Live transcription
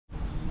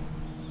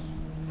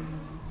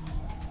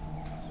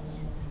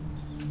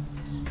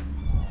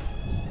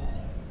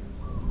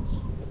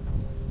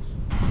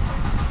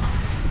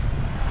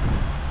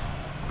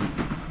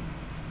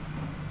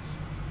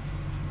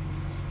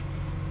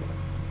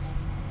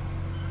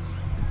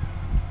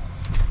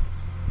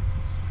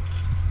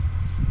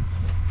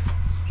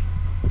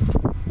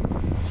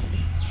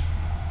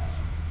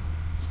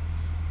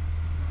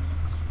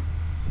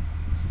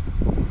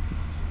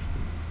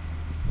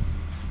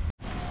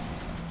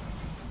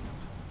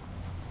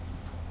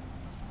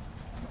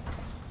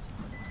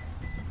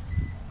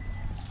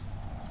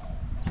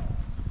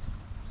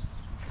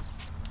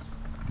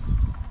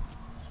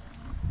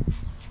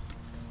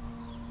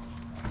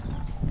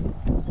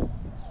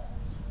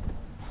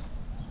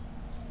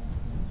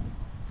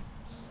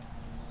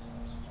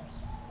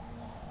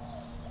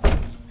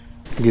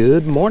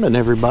Good morning,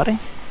 everybody.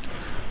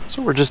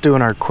 So we're just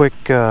doing our quick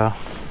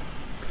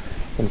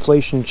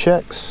inflation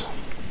checks.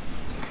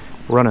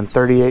 Running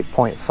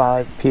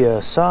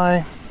 38.5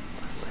 psi.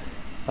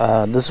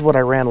 This is what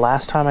I ran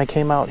last time I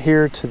came out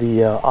here to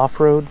the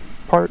off-road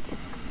part,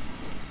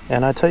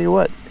 and I tell you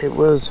what, it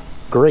was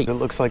great. It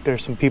looks like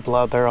there's some people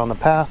out there on the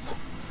path.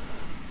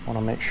 Want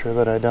to make sure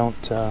that I don't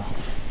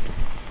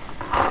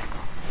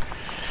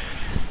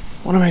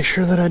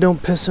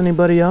piss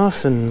anybody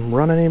off and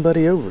run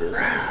anybody over.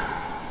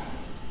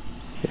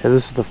 Yeah,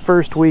 this is the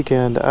first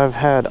weekend I've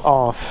had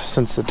off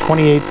since the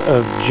 28th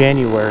of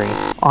January.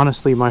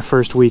 Honestly, my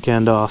first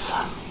weekend off.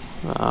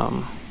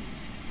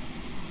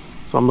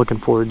 So I'm looking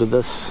forward to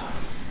this.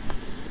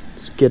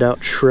 Just get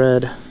out,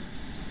 shred,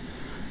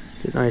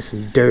 get nice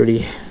and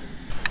dirty.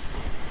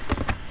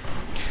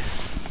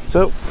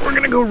 So we're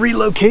gonna go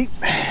relocate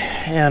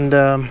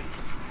and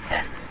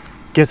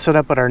get set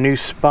up at our new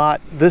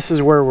spot. This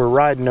is where we're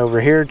riding over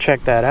here.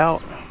 Check that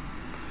out.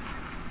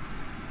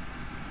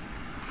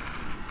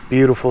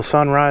 Beautiful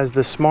sunrise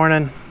this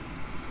morning.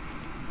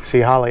 See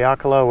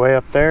Haleakala way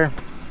up there.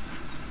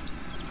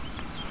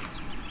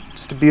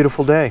 Just a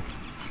beautiful day.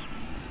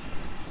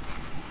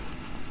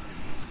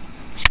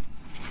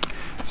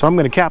 So I'm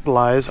going to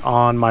capitalize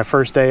on my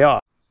first day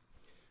off.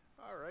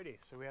 Alrighty,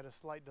 so we had a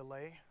slight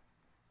delay.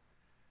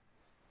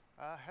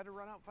 Had to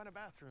run out and find a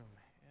bathroom,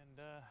 and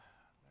there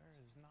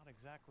is not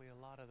exactly a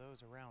lot of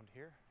those around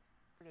here.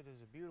 It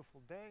is a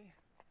beautiful day.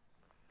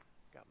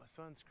 Got my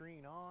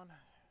sunscreen on.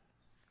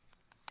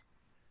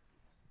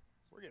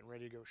 We're getting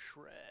ready to go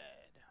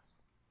shred.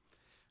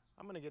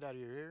 I'm gonna get out of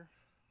your ear.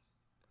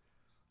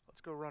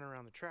 Let's go run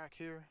around the track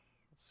here.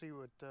 Let's see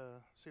what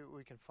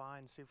we can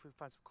find. See if we can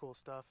find some cool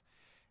stuff.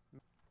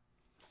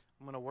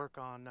 I'm gonna work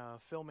on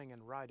filming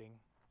and riding,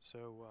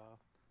 so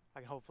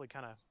I can hopefully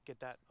kind of get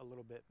that a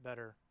little bit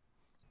better.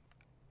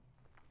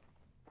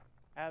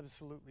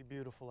 Absolutely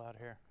beautiful out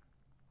here.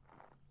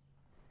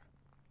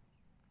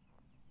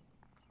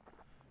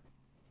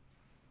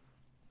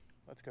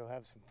 Let's go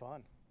have some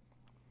fun.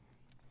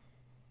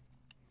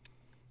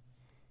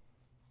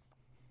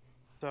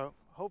 So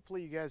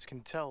hopefully you guys can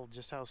tell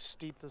just how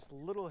steep this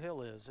little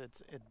hill is.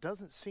 It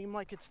doesn't seem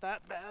like it's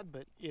that bad,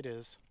 but it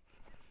is.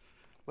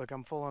 Look,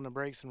 I'm full on the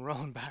brakes and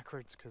rolling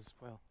backwards because,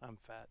 well, I'm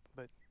fat,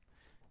 but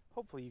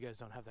hopefully you guys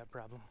don't have that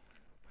problem.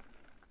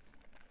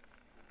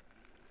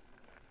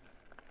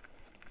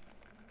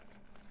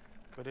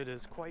 But it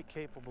is quite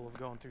capable of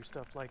going through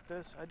stuff like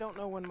this. I don't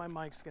know when my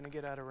mic's going to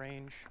get out of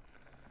range,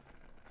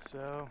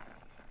 so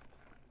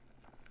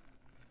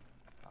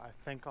I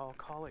think I'll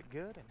call it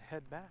good and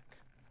head back.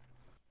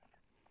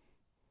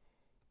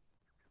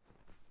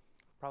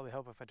 Probably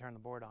help if I turn the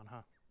board on,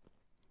 huh?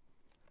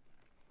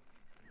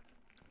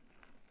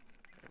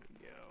 There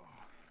we go.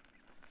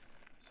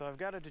 So I've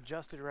got it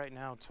adjusted right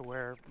now to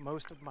where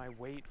most of my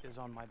weight is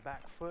on my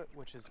back foot,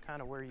 which is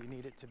kind of where you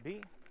need it to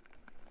be.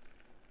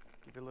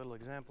 Give you a little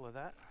example of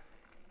that.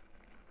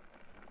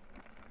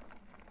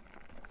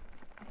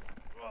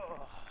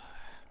 Oh.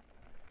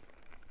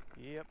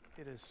 Yep,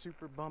 it is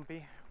super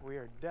bumpy. We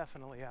are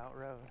definitely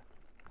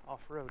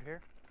off-road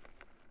here.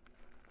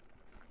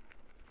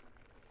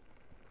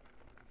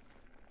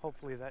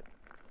 Hopefully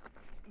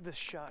this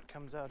shot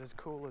comes out as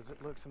cool as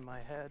it looks in my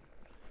head.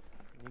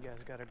 You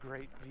guys got a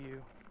great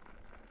view.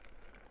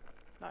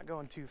 Not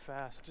going too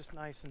fast, just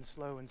nice and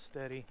slow and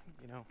steady.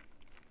 You know,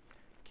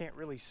 can't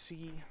really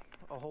see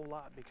a whole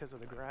lot because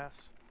of the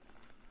grass.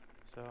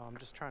 So I'm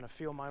just trying to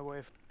feel my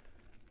way.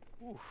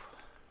 Oof,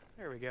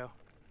 there we go.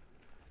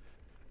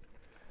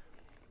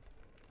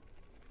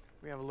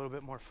 We have a little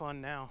bit more fun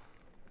now.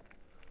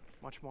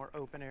 Much more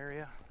open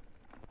area.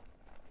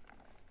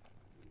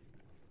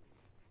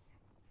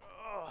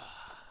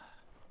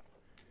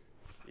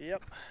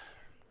 Yep.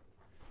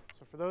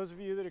 So for those of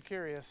you that are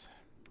curious,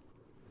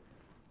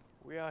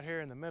 we out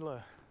here in the middle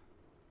of,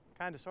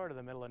 sort of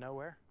the middle of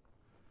nowhere.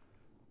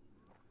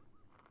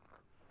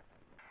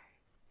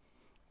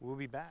 We'll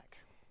be back.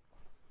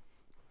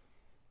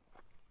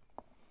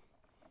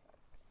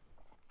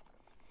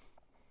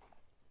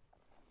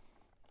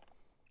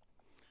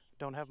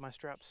 Don't have my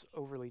straps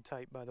overly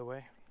tight, by the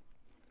way.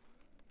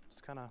 It's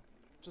kind of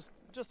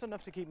just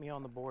enough to keep me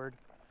on the board,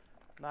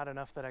 not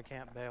enough that I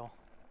can't bail.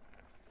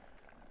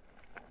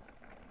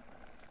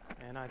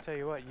 And I tell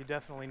you what, you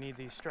definitely need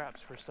these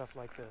straps for stuff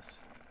like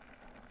this.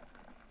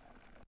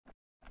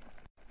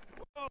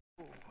 Whoa!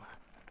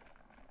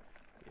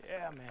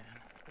 Yeah, man.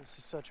 This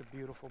is such a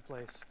beautiful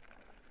place.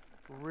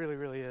 It really,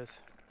 really is.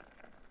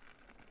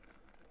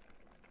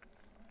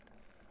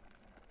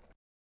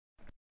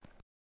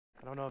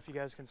 I don't know if you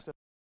guys can still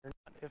hear or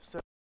not. If so,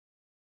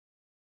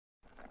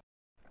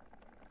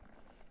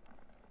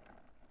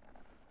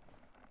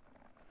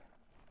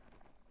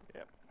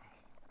 yep.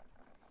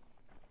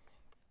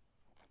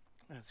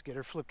 Let's get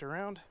her flipped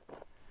around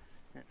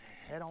and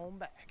head on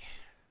back.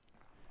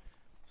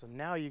 So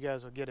now you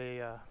guys will get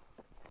a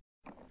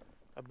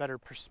better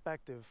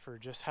perspective for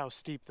just how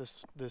steep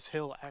this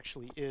hill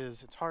actually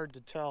is. It's hard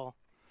to tell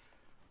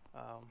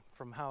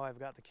from how I've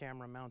got the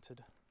camera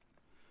mounted.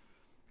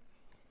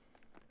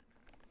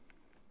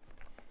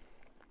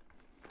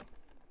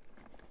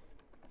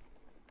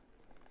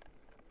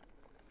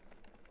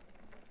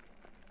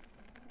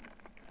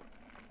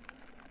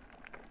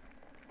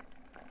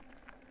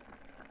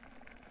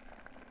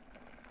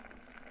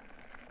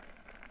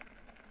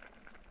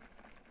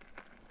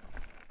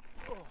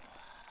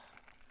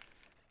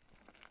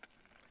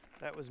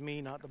 That was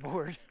me, not the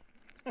board.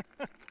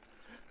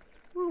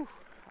 Whew,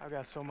 I've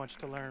got so much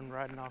to learn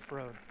riding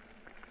off-road.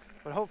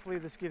 But hopefully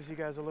this gives you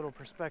guys a little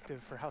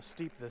perspective for how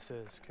steep this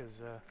is,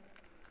 because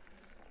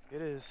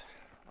it is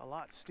a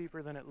lot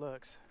steeper than it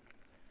looks.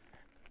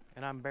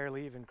 And I'm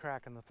barely even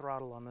cracking the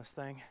throttle on this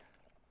thing.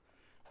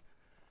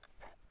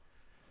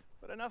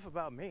 But enough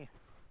about me.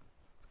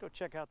 Let's go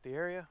check out the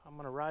area. I'm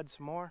gonna ride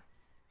some more.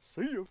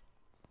 See you.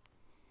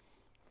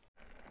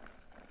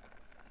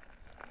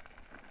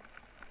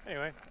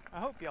 Anyway, I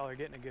hope y'all are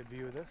getting a good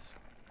view of this.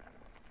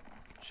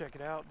 Check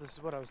it out. This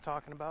is what I was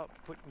talking about,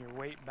 putting your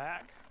weight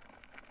back.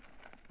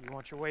 You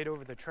want your weight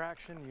over the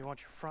traction. You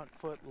want your front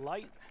foot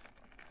light.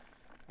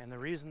 And the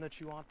reason that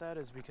you want that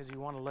is because you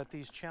want to let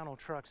these channel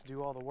trucks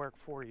do all the work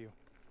for you.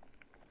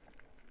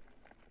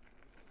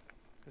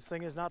 This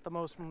thing is not the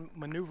most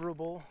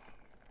maneuverable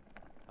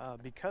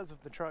because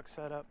of the truck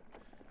setup.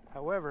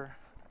 However,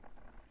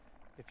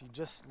 if you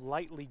just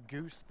lightly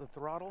goose the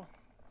throttle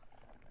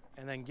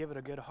and then give it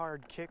a good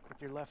hard kick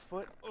with your left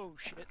foot, oh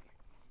shit.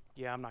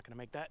 Yeah, I'm not gonna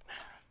make that.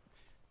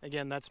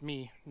 Again, that's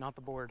me, not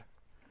the board.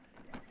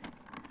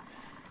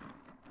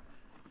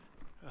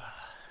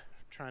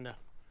 Trying to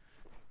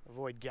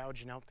avoid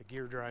gouging out the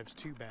gear drives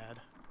too bad.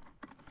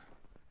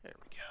 There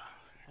we go.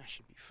 That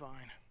should be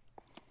fine.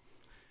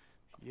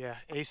 Yeah,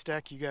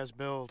 Acedeck, you guys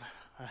build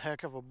a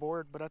heck of a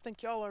board, but I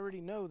think y'all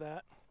already know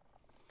that.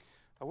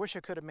 I wish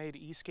I could have made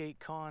Eastgate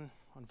Con.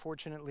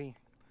 Unfortunately,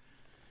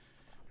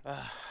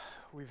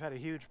 we've had a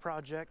huge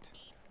project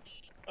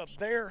up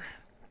there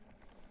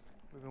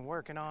we've been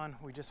working on.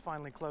 We just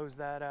finally closed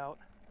that out,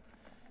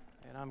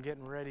 and I'm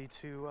getting ready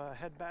to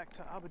head back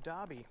to Abu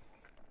Dhabi.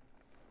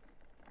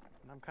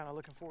 And I'm kind of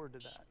looking forward to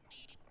that.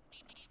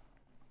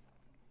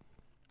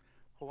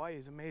 Hawaii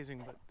is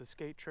amazing, but the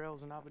skate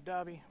trails in Abu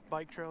Dhabi,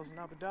 bike trails in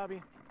Abu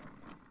Dhabi,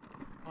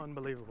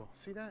 unbelievable.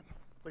 See that?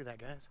 Look at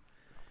that, guys.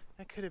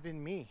 That could have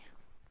been me.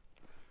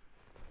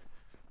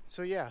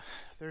 So yeah,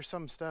 there's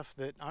some stuff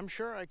that I'm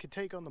sure I could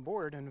take on the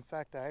board, and in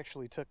fact, I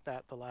actually took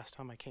that the last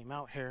time I came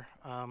out here,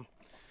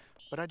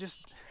 but I just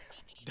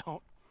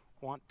don't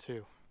want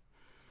to.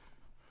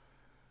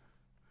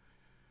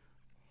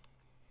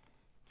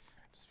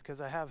 Just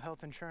because I have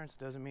health insurance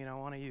doesn't mean I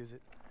want to use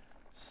it.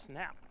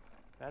 Snap.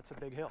 That's a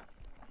big hill.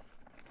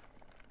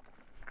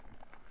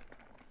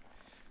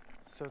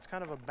 So it's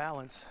kind of a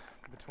balance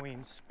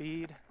between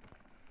speed,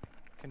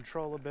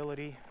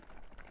 controllability,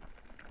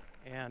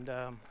 and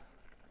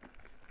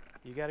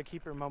you got to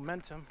keep your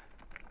momentum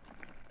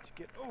to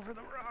get over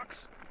the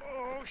rocks.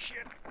 Oh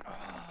shit.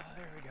 Oh,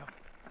 there we go.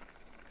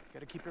 Got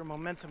to keep your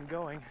momentum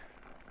going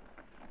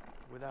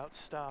without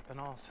stopping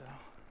also.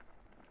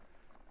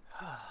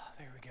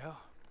 There we go.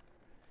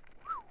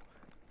 Whew.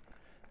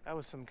 That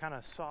was some kind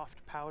of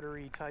soft,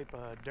 powdery type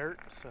dirt,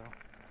 so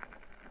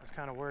I was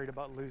kind of worried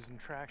about losing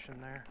traction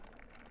there.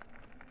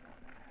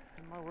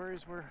 And my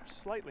worries were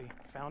slightly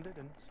founded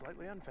and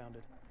slightly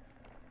unfounded.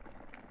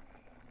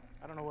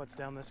 I don't know what's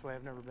down this way.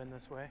 I've never been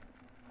this way.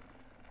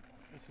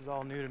 This is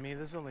all new to me.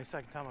 This is only the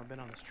second time I've been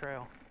on this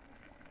trail.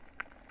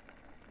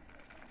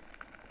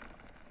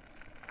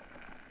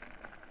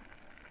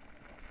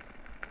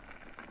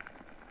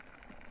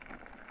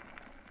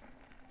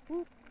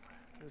 Whoop.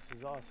 This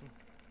is awesome.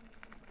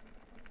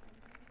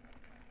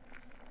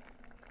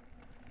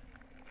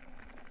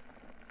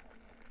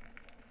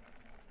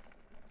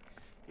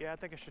 Yeah, I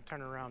think I should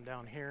turn around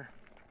down here.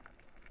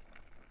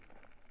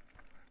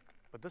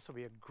 But this will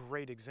be a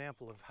great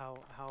example of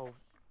how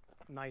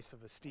nice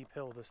of a steep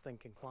hill this thing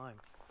can climb.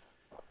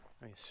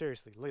 I mean,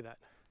 seriously, look at that.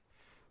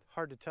 It's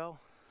hard to tell.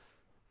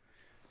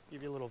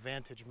 Give you a little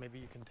vantage, maybe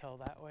you can tell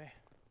that way.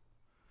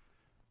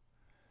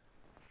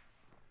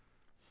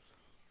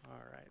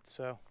 All right,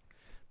 so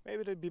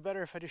maybe it'd be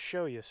better if I just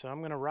show you. So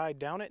I'm gonna ride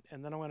down it,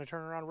 and then I'm gonna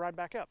turn around and ride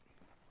back up.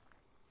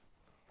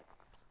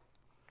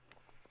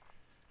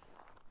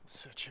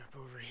 Set you up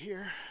over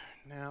here.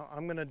 Now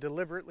I'm going to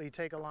deliberately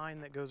take a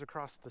line that goes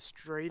across the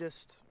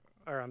straightest,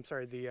 or I'm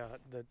sorry, the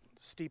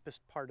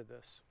steepest part of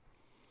this.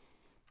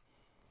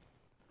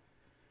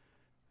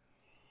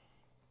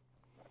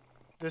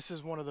 This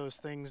is one of those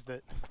things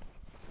that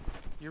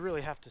you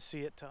really have to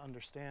see it to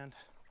understand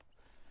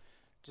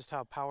just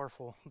how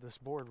powerful this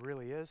board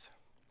really is.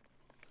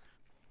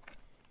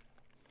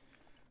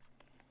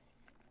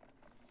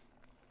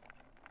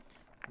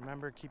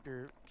 Remember, keep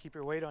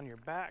your weight on your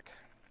back.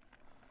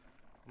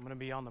 I'm going to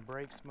be on the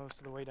brakes most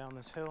of the way down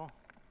this hill.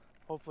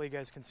 Hopefully you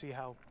guys can see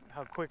how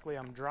quickly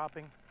I'm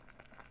dropping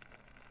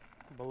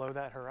below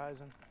that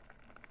horizon.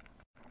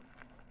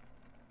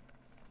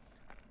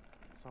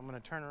 So I'm going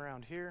to turn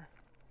around here,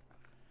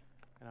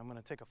 and I'm going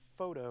to take a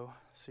photo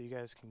so you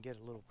guys can get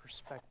a little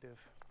perspective.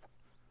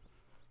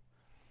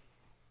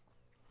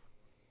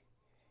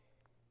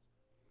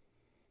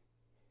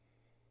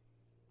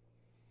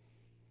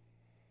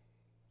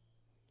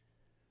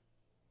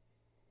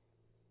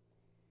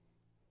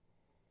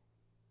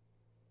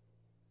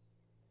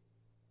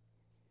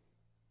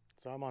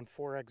 So I'm on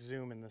 4x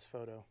zoom in this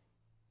photo.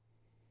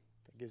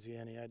 That gives you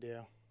any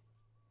idea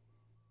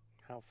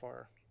how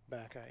far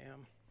back I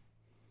am.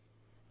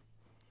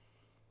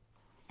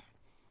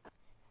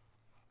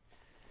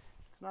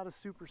 It's not a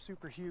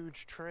super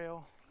huge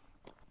trail,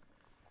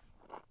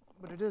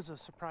 but it is a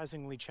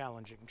surprisingly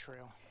challenging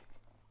trail.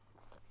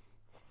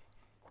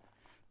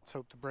 Let's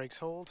hope the brakes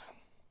hold.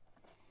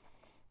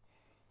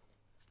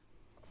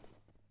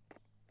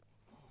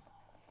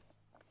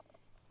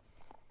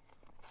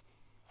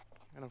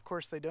 And of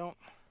course they don't.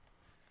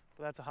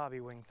 But that's a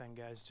hobby wing thing,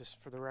 guys.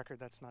 Just for the record,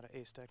 that's not an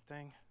Acedeck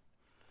thing.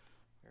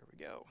 There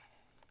we go.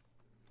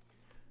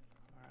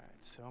 All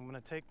right, so I'm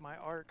gonna take my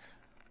arc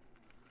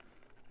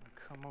and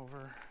come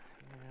over,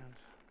 and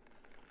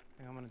I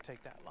think I'm gonna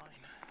take that line.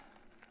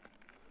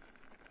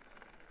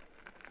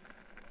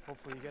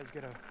 Hopefully you guys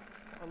get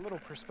a little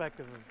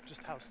perspective of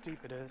just how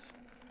steep it is.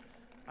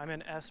 I'm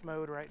in S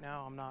mode right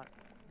now. I'm not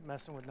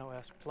messing with no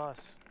S+. I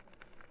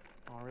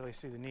don't really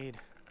see the need.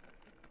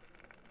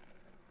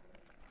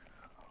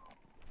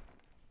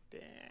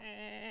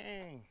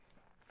 Dang.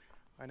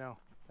 I know,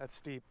 that's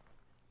steep.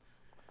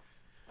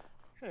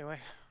 Anyway.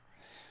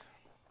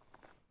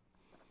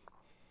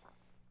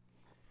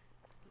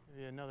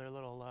 Give you another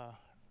little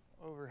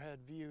overhead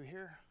view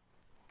here.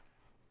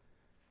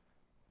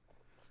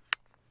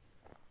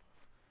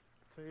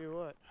 Tell you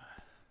what,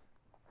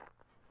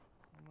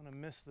 I'm gonna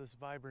miss this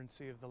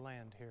vibrancy of the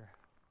land here.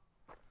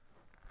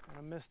 I'm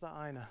gonna miss the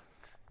ETA.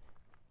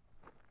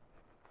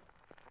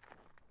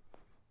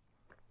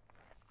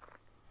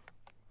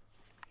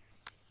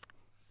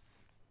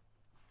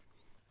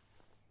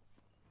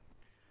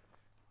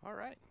 All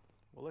right,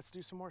 well, let's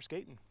do some more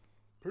skating.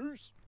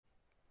 Peace.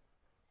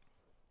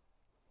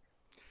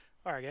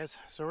 All right, guys,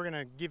 so we're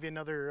gonna give you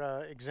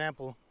another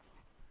example.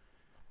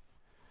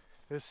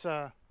 This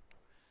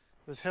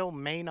hill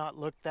may not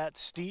look that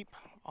steep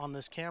on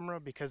this camera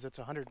because it's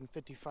a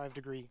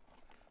 155-degree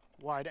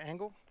wide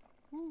angle.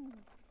 Woo.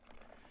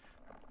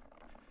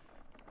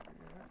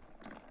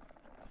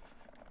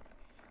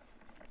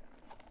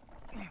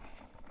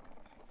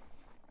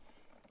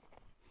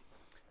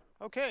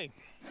 Okay,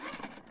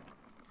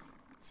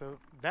 so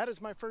that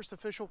is my first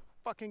official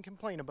fucking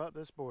complaint about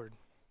this board.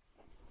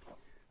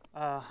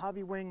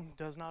 Hobby Wing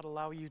does not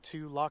allow you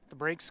to lock the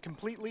brakes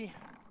completely.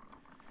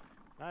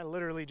 I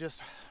literally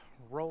just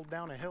rolled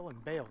down a hill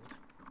and bailed.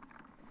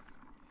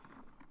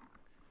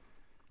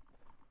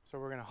 So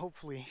we're gonna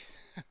hopefully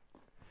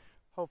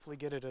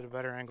get it at a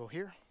better angle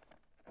here.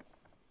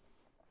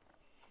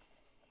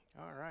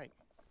 All right,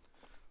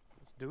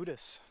 let's do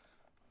this.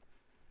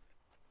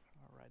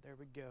 All right, there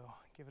we go.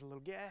 Give it a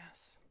little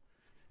gas.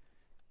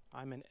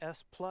 I'm in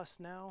S+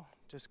 now,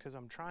 just because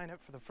I'm trying it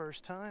for the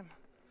first time.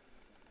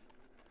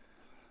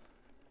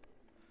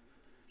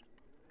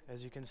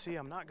 As you can see,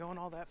 I'm not going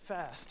all that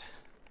fast.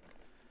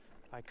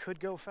 I could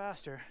go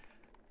faster.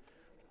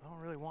 I don't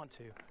really want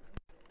to.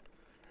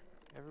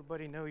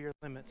 Everybody know your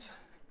limits.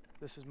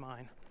 This is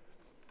mine.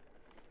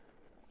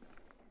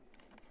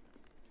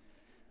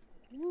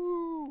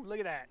 Woo, look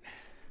at that.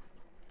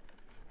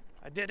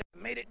 I did it,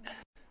 made it.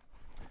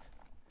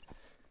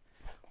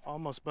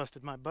 Almost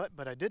busted my butt,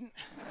 but I didn't.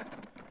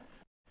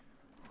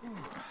 Whew.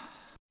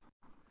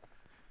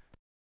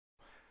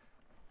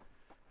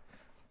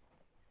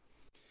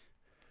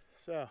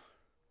 So, I'm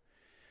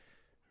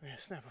gonna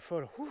snap a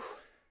photo. Whew.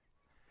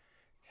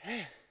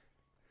 Yeah.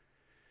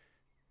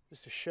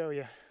 Just to show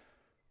you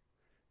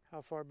how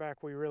far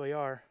back we really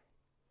are.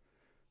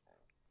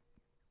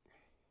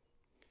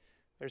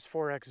 There's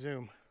 4x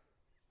zoom,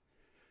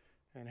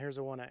 and here's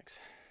a 1x.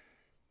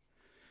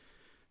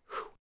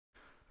 Whew.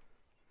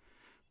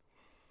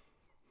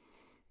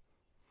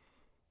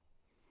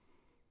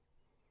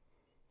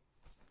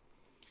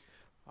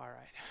 All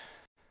right.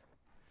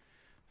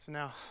 So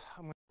now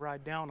I'm going to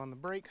ride down on the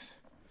brakes.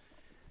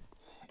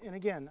 And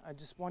again, I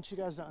just want you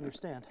guys to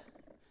understand,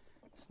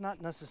 it's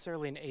not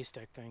necessarily an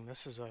Acedeck thing.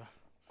 This is a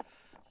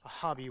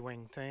hobby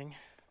wing thing.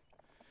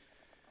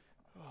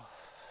 Oh.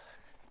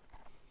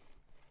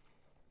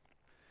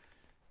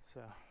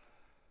 So, a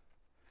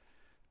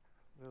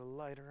little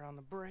lighter on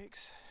the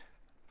brakes.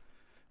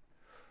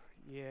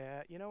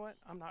 Yeah, you know what?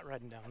 I'm not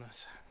riding down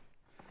this.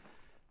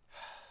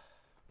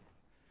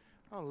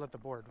 I'll let the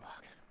board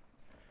walk.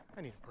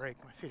 I need a break.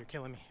 My feet are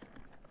killing me.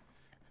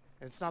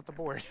 It's not the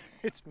board.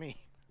 It's me.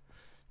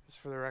 Just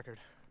for the record.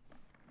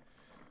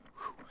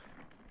 Whew.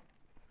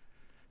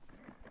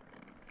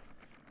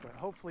 But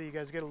hopefully you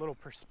guys get a little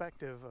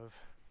perspective of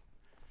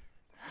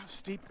how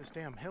steep this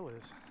damn hill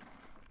is.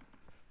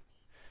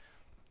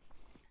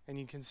 And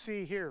you can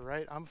see here,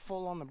 right? I'm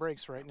full on the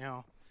brakes right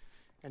now.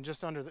 And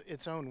just under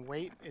its own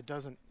weight, it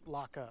doesn't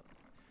lock up.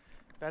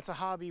 That's a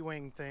hobby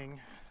wing thing.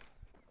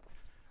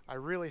 I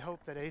really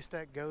hope that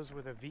Acedeck goes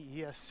with a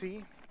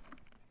VESC,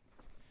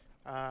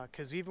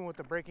 because even with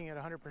the braking at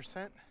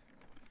 100%,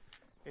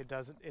 it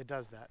does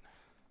that.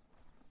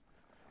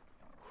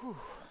 Whew.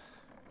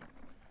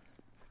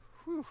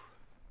 Whew.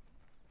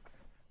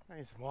 I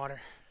need some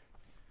water.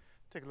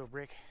 Take a little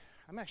break.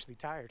 I'm actually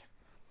tired.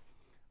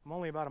 I'm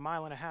only about 1.5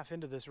 miles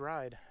into this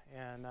ride,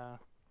 and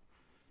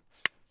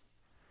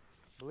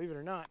believe it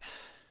or not,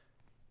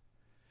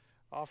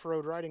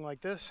 off-road riding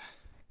like this,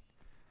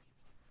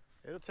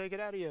 it'll take it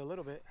out of you a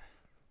little bit.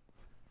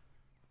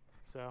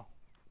 So,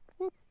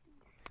 whoop.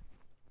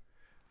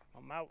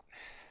 I'm out.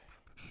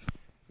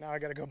 Now I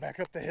gotta go back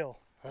up the hill.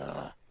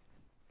 Ugh.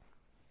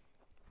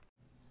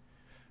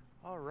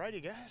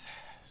 Alrighty guys,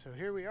 so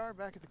here we are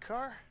back at the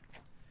car.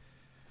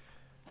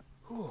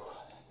 Whew,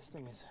 this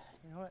thing is,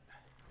 you know what?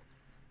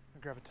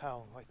 I'm gonna grab a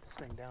towel and wipe this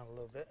thing down a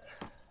little bit.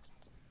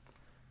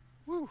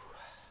 Woo!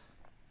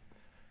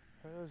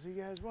 For those of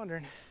you guys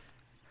wondering,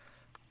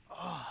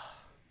 oh,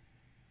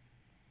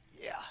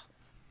 yeah,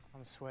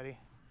 I'm sweaty,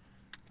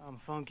 I'm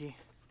funky,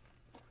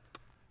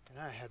 and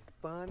I had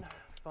fun.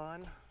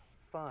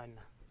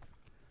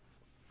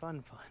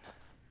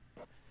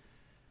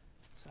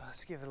 So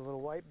let's give it a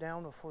little wipe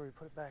down before we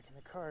put it back in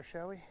the car,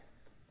 shall we?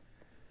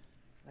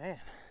 Man,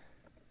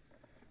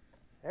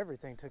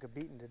 everything took a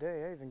beating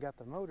today. I even got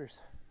the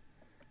motors.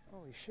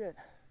 Holy shit.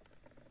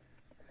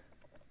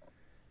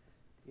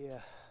 Yeah,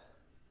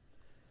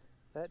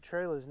 that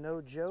trail is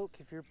no joke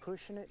if you're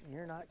pushing it and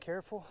you're not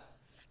careful.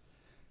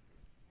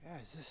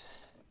 Guys,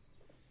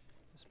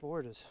 this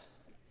board is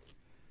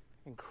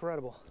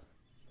incredible.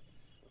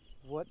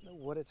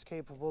 What it's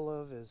capable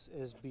of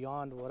is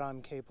beyond what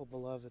I'm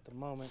capable of at the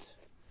moment.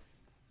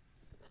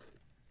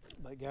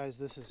 But guys,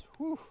 this is,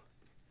 whew,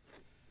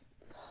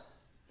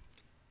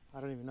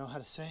 I don't even know how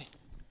to say.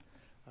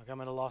 Like,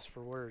 I'm at a loss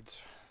for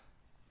words.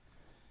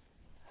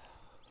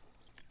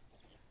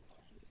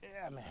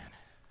 Yeah, man.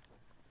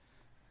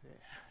 Yeah.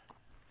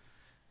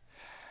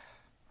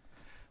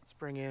 Let's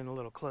bring you in a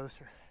little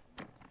closer.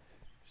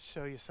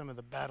 Show you some of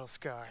the battle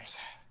scars.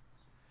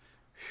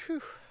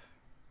 Whew.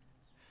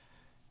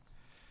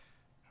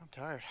 I'm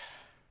tired.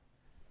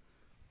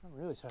 I'm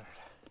really tired.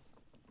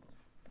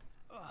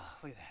 Oh,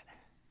 look at that.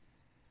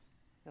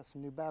 Got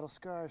some new battle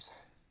scars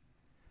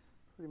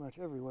pretty much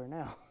everywhere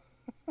now.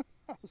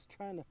 I was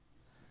trying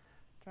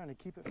to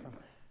keep it from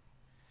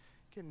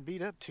getting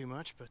beat up too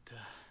much, but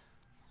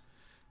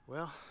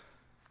well,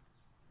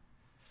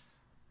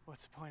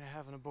 what's the point of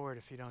having a board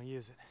if you don't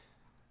use it?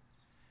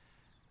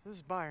 This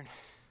is Byron.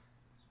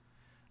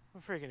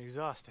 I'm freaking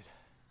exhausted.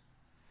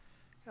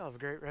 Y'all have a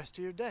great rest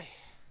of your day.